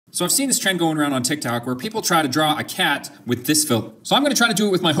So I've seen this trend going around on TikTok where people try to draw a cat with this filter. So I'm going to try to do it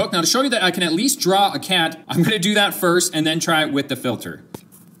with my hook. Now to show you that I can at least draw a cat, I'm going to do that first and then try it with the filter.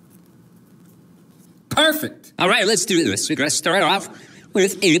 Perfect. All right, let's do this. We're going to start off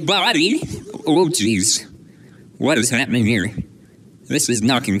with a body. Oh, geez. What is happening here? This is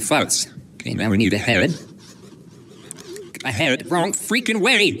knocking fuss. Okay, now we need a head. I had it the wrong freaking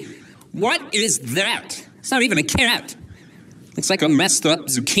way. What is that? It's not even a cat. Looks like a messed up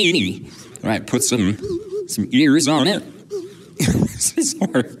zucchini. All right, put some ears on it. This is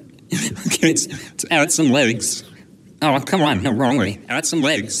hard. Okay, let's add some legs. Oh, come on, no, wrong way. Add some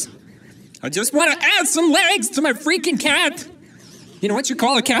legs. I just want to add some legs to my freaking cat. You know what you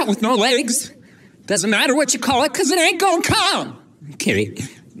call a cat with no legs? Doesn't matter what you call it, because it ain't gonna come. Okay,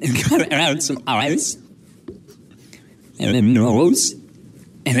 gotta add some eyes. And then nose.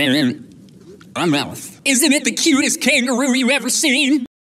 And then a mouth. Isn't it the cutest kangaroo you've ever seen?